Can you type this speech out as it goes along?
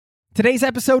Today's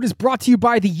episode is brought to you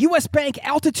by the U.S. Bank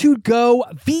Altitude Go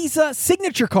Visa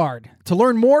Signature Card. To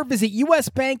learn more, visit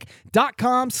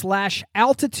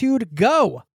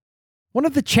usbank.com/altitudego. One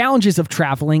of the challenges of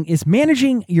traveling is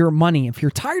managing your money. If you're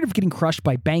tired of getting crushed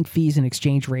by bank fees and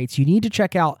exchange rates, you need to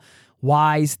check out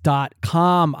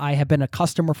Wise.com. I have been a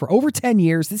customer for over 10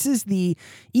 years. This is the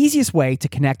easiest way to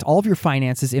connect all of your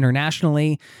finances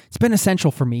internationally. It's been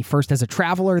essential for me, first as a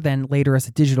traveler, then later as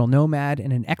a digital nomad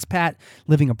and an expat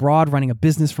living abroad, running a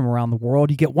business from around the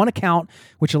world. You get one account,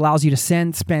 which allows you to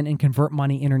send, spend, and convert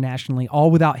money internationally,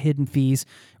 all without hidden fees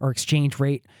or exchange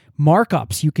rate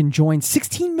markups. You can join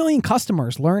 16 million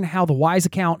customers. Learn how the Wise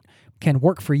account can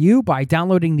work for you by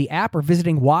downloading the app or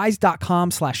visiting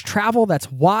wise.com/travel.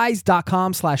 That's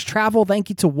wise.com/travel. Thank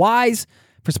you to Wise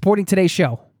for supporting today's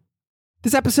show.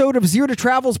 This episode of Zero to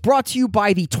Travel is brought to you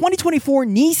by the 2024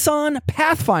 Nissan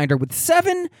Pathfinder with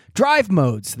 7 drive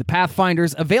modes. The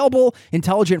Pathfinder's available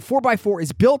intelligent 4x4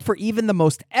 is built for even the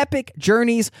most epic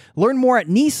journeys. Learn more at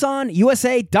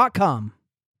nissanusa.com.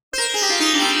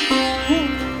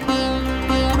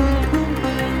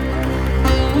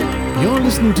 You're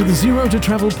listening to the Zero to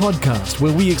Travel podcast,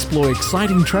 where we explore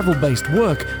exciting travel-based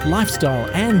work, lifestyle,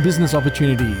 and business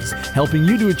opportunities, helping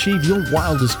you to achieve your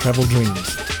wildest travel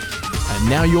dreams. And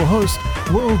now your host,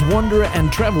 world wanderer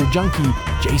and travel junkie,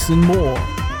 Jason Moore.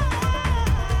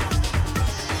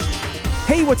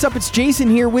 Hey, what's up? It's Jason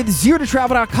here with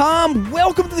ZeroToTravel.com.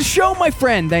 Welcome to the show, my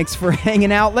friend. Thanks for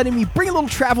hanging out, letting me bring a little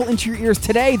travel into your ears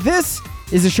today. This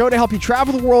is a show to help you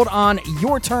travel the world on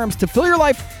your terms, to fill your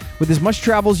life with as much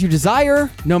travel as you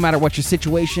desire, no matter what your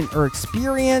situation or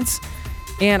experience.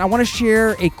 And I want to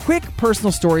share a quick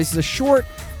personal story. This is a short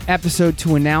episode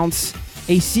to announce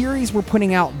a series we're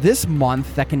putting out this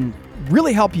month that can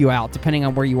really help you out, depending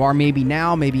on where you are, maybe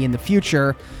now, maybe in the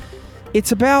future.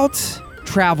 It's about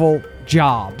travel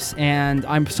jobs. And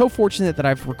I'm so fortunate that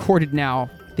I've recorded now,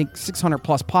 I think, 600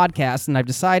 plus podcasts, and I've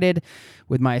decided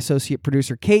with my associate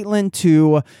producer, Caitlin,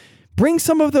 to bring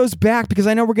some of those back, because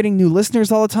I know we're getting new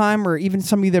listeners all the time, or even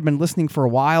some of you that have been listening for a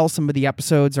while. Some of the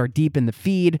episodes are deep in the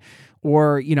feed,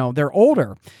 or, they're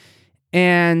older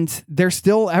and they're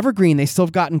still evergreen. They still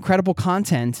have got incredible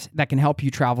content that can help you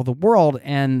travel the world.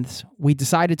 And we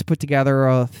decided to put together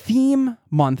a theme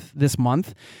month this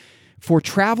month for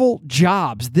travel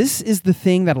jobs. This is the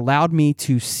thing that allowed me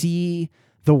to see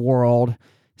the world,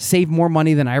 save more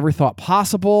money than I ever thought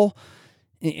possible.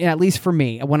 At least for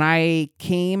me. When I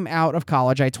came out of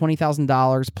college, I had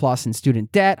 $20,000 plus in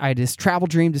student debt. I had this travel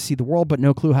dream to see the world, but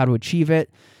no clue how to achieve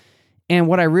it. And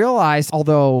what I realized,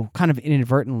 although kind of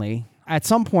inadvertently, at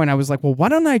some point I was like, well, why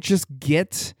don't I just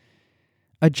get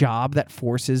a job that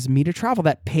forces me to travel,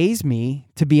 that pays me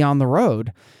to be on the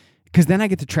road? Because then I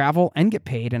get to travel and get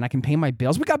paid, and I can pay my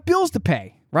bills. We got bills to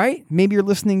pay, right? Maybe you're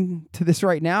listening to this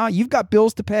right now. You've got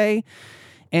bills to pay,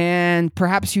 and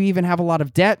perhaps you even have a lot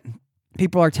of debt.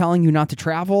 People are telling you not to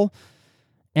travel.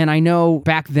 And I know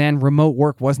back then remote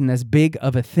work wasn't as big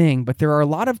of a thing, but there are a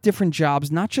lot of different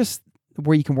jobs, not just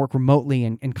where you can work remotely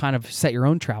and kind of set your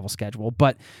own travel schedule,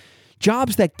 but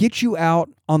jobs that get you out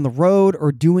on the road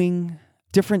or doing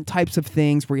different types of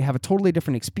things where you have a totally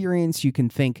different experience. You can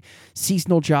think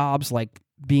seasonal jobs like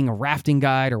being a rafting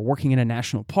guide or working in a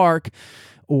national park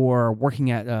or working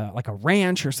at like a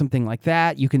ranch or something like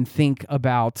that. You can think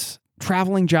about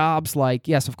traveling jobs like,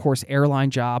 yes, of course,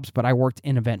 airline jobs, but I worked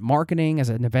in event marketing as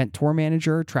an event tour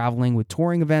manager, traveling with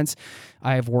touring events.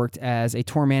 I've worked as a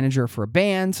tour manager for a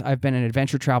band. I've been an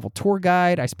adventure travel tour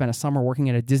guide. I spent a summer working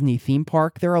at a Disney theme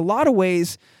park. There are a lot of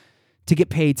ways to get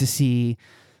paid to see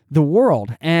the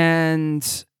world. And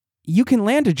you can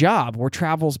land a job where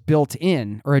travel's built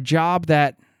in, or a job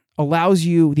that allows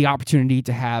you the opportunity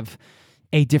to have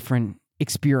a different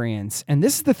experience. And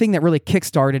this is the thing that really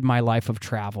kickstarted my life of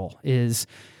travel, is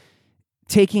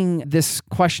taking this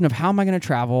question of how am I going to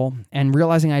travel and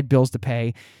realizing I had bills to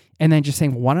pay, and then just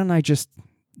saying, why don't I just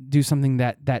do something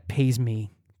that pays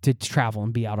me to travel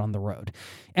and be out on the road?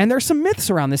 And there's some myths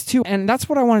around this too. And that's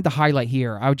what I wanted to highlight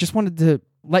here. I just wanted to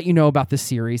let you know about this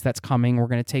series that's coming. We're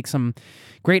going to take some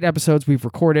great episodes we've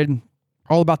recorded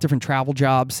all about different travel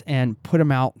jobs and put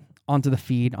them out onto the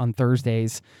feed on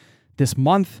Thursdays this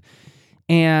month.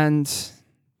 And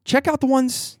check out the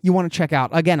ones you want to check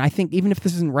out. Again, I think even if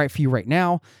this isn't right for you right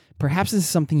now, perhaps this is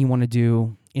something you want to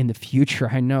do in the future.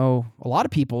 I know a lot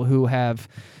of people who have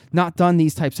not done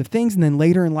these types of things, and then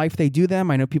later in life they do them.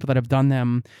 I know people that have done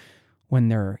them when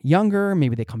they're younger.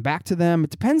 Maybe they come back to them. It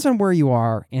depends on where you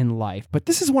are in life. But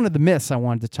this is one of the myths I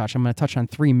wanted to touch. I'm going to touch on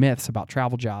 3 myths about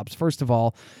travel jobs. First of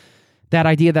all, that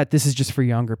idea that this is just for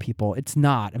younger people. It's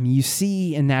not. I mean, you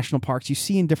see in national parks, you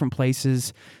see in different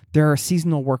places, There are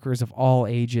seasonal workers of all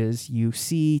ages. You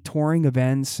see touring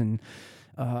events and,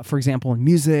 for example, in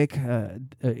music,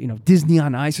 Disney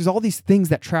on Ice. There's all these things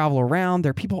that travel around. There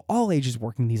are people all ages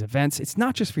working these events. It's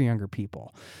not just for younger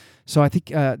people. So I think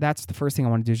that's the first thing I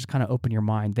want to do, is just kind of open your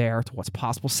mind there to what's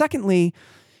possible. Secondly,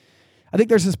 I think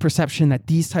there's this perception that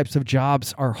these types of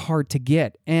jobs are hard to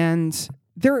get. And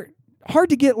they're hard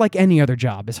to get like any other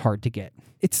job is hard to get.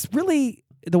 It's really,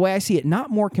 the way I see it, not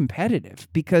more competitive,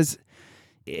 because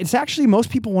it's actually most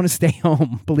people want to stay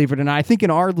home, believe it or not. I think in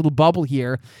our little bubble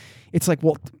here, it's like,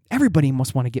 well, everybody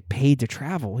must want to get paid to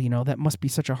travel. That must be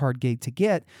such a hard gig to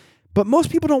get. But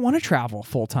most people don't want to travel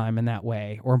full time in that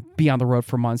way, or be on the road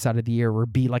for months out of the year, or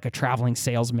be like a traveling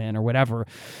salesman or whatever.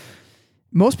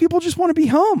 Most people just want to be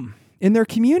home in their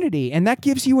community. And that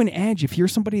gives you an edge. If you're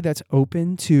somebody that's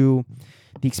open to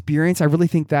the experience, I really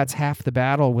think that's half the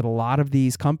battle with a lot of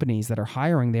these companies that are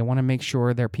hiring. They want to make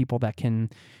sure they're people that can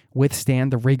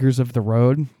withstand the rigors of the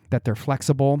road, that they're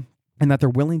flexible, and that they're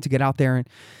willing to get out there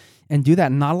and do that.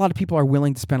 And not a lot of people are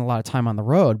willing to spend a lot of time on the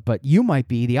road, but you might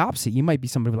be the opposite. You might be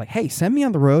somebody like, hey, send me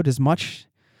on the road as much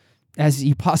as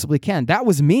you possibly can. That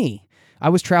was me. I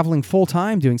was traveling full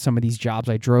time doing some of these jobs.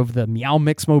 I drove the Meow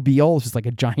Mix Mobile, which is like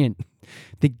a giant, I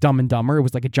think Dumb and Dumber. It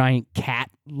was like a giant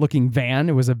cat looking van.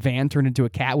 It was a van turned into a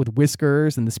cat with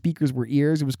whiskers, and the speakers were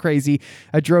ears. It was crazy.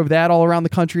 I drove that all around the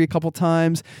country a couple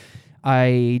times.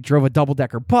 I drove a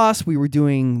double-decker bus. We were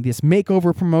doing this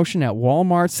makeover promotion at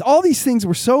Walmart. All these things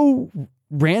were so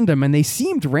random, and they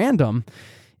seemed random.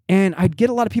 And I'd get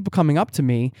a lot of people coming up to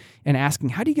me and asking,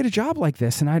 how do you get a job like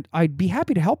this? And I'd be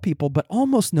happy to help people, but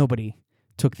almost nobody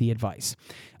took the advice.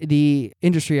 The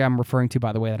industry I'm referring to,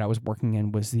 by the way, that I was working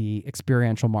in was the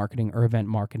experiential marketing or event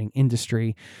marketing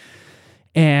industry.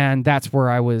 And that's where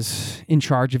I was in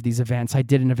charge of these events. I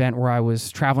did an event where I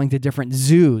was traveling to different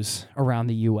zoos around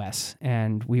the U.S.,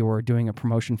 and we were doing a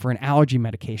promotion for an allergy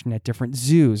medication at different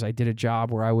zoos. I did a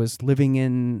job where I was living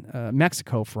in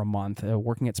Mexico for a month,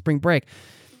 working at spring break.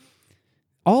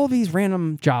 All of these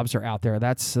random jobs are out there.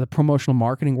 That's the promotional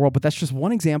marketing world, but that's just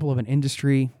one example of an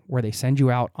industry where they send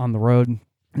you out on the road.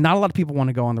 Not a lot of people want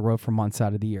to go on the road for months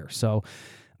out of the year. So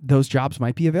those jobs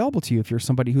might be available to you if you're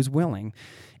somebody who's willing.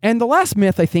 And the last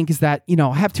myth, I think, is that,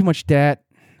 I have too much debt.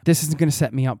 This isn't going to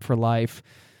set me up for life.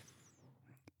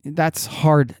 That's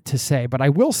hard to say, but I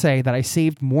will say that I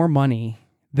saved more money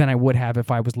than I would have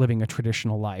if I was living a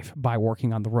traditional life by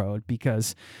working on the road,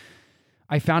 because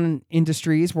I found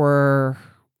industries where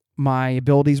my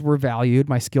abilities were valued,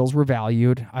 my skills were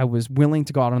valued. I was willing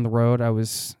to go out on the road. I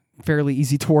was fairly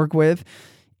easy to work with,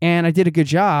 and I did a good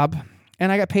job,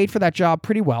 and I got paid for that job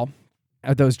pretty well.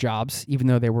 Those jobs, even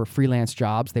though they were freelance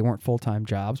jobs, they weren't full-time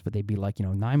jobs, but they'd be like,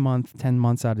 9 months, 10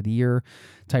 months out of the year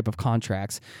type of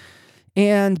contracts.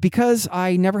 And because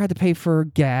I never had to pay for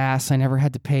gas, I never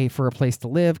had to pay for a place to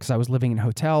live because I was living in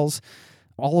hotels,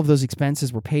 all of those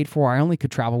expenses were paid for. I only could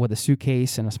travel with a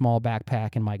suitcase and a small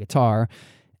backpack and my guitar.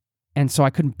 And so I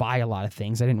couldn't buy a lot of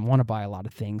things. I didn't want to buy a lot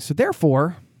of things. So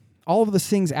therefore, all of those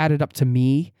things added up to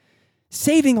me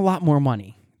saving a lot more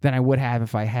money than I would have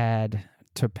if I had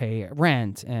to pay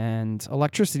rent and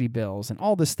electricity bills and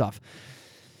all this stuff.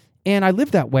 And I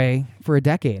lived that way for a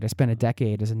decade. I spent a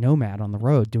decade as a nomad on the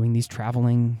road doing these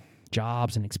traveling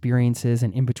jobs and experiences,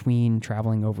 and in between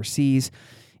traveling overseas.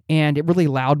 And it really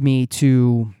allowed me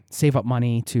to save up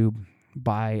money to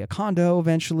buy a condo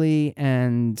eventually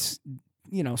and,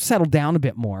 settle down a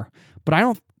bit more. But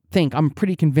I'm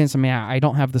pretty convinced, I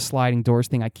don't have the sliding doors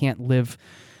thing. I can't live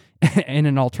in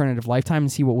an alternative lifetime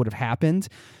and see what would have happened.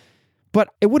 But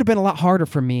it would have been a lot harder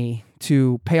for me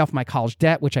to pay off my college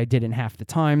debt, which I did in half the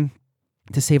time,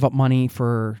 to save up money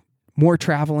for more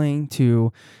traveling,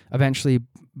 to eventually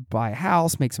buy a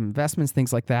house, make some investments,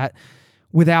 things like that,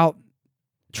 without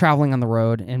traveling on the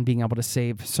road and being able to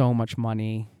save so much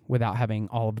money without having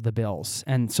all of the bills.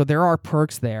 And so there are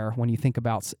perks there when you think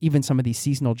about even some of these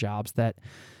seasonal jobs that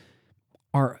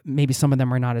are, maybe some of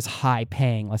them are not as high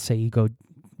paying. Let's say you go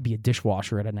be a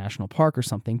dishwasher at a national park or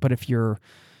something, but if your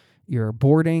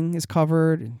boarding is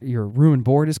covered, your room and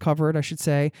board is covered, I should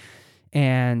say,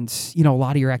 and a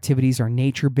lot of your activities are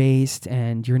nature-based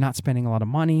and you're not spending a lot of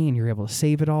money and you're able to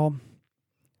save it all.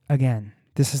 Again,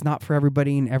 this is not for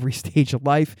everybody in every stage of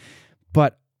life,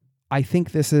 but I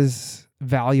think this is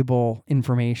valuable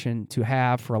information to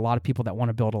have for a lot of people that want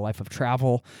to build a life of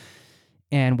travel.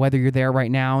 And whether you're there right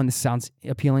now and this sounds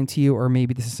appealing to you, or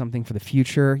maybe this is something for the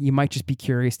future, you might just be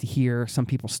curious to hear some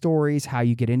people's stories, how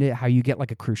you get into it, how you get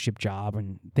like a cruise ship job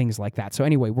and things like that. So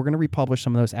anyway, we're going to republish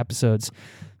some of those episodes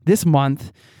this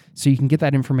month so you can get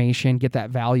that information, get that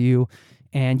value,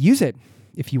 and use it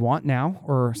if you want now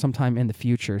or sometime in the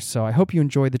future. So I hope you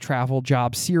enjoyed the travel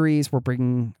job series we're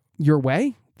bringing your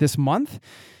way this month.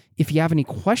 If you have any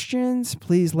questions,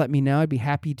 please let me know. I'd be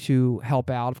happy to help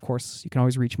out. Of course, you can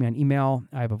always reach me on email.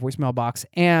 I have a voicemail box.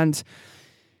 And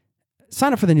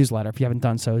sign up for the newsletter if you haven't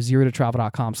done so.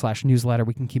 zerototravel.com/newsletter.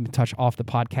 We can keep in touch off the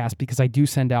podcast because I do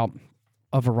send out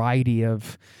a variety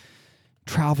of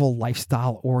travel,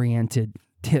 lifestyle-oriented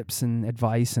tips and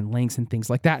advice and links and things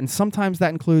like that. And sometimes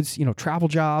that includes, travel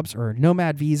jobs or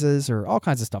nomad visas or all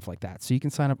kinds of stuff like that. So you can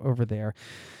sign up over there.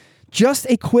 Just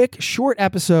a quick, short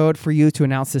episode for you to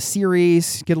announce this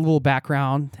series, get a little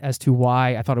background as to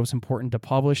why I thought it was important to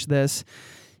publish this,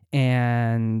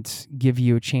 and give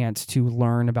you a chance to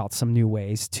learn about some new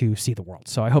ways to see the world.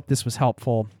 So I hope this was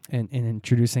helpful in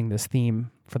introducing this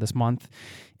theme for this month.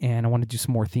 And I want to do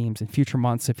some more themes in future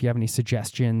months. If you have any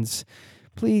suggestions,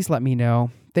 please let me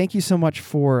know. Thank you so much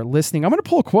for listening. I'm going to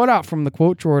pull a quote out from the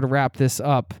quote drawer to wrap this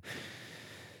up.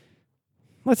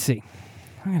 Let's see.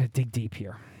 I'm going to dig deep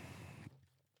here.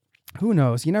 Who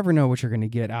knows? You never know what you're going to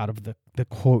get out of the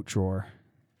quote drawer.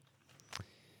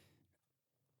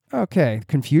 Okay,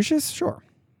 Confucius? Sure.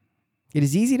 It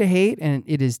is easy to hate and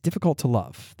it is difficult to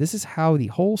love. This is how the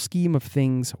whole scheme of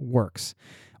things works.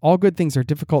 All good things are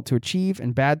difficult to achieve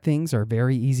and bad things are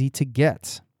very easy to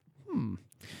get.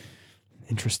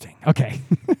 Interesting. Okay.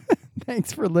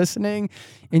 Thanks for listening.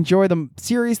 Enjoy the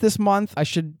series this month. I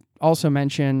should also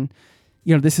mention,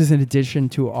 this is in addition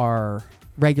to our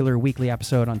regular weekly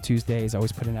episode on Tuesdays. I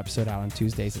always put an episode out on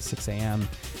Tuesdays at 6 a.m.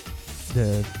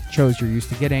 The shows you're used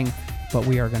to getting, but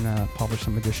we are going to publish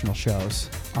some additional shows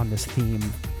on this theme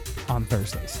on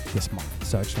Thursdays this month.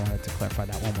 So I just wanted to clarify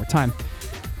that one more time.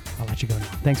 I'll let you go now.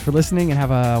 Thanks for listening and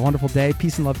have a wonderful day.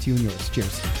 Peace and love to you and yours.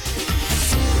 Cheers.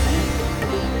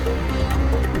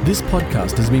 This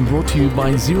podcast has been brought to you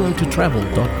by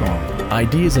zerototravel.com.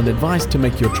 Ideas and advice to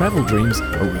make your travel dreams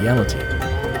a reality.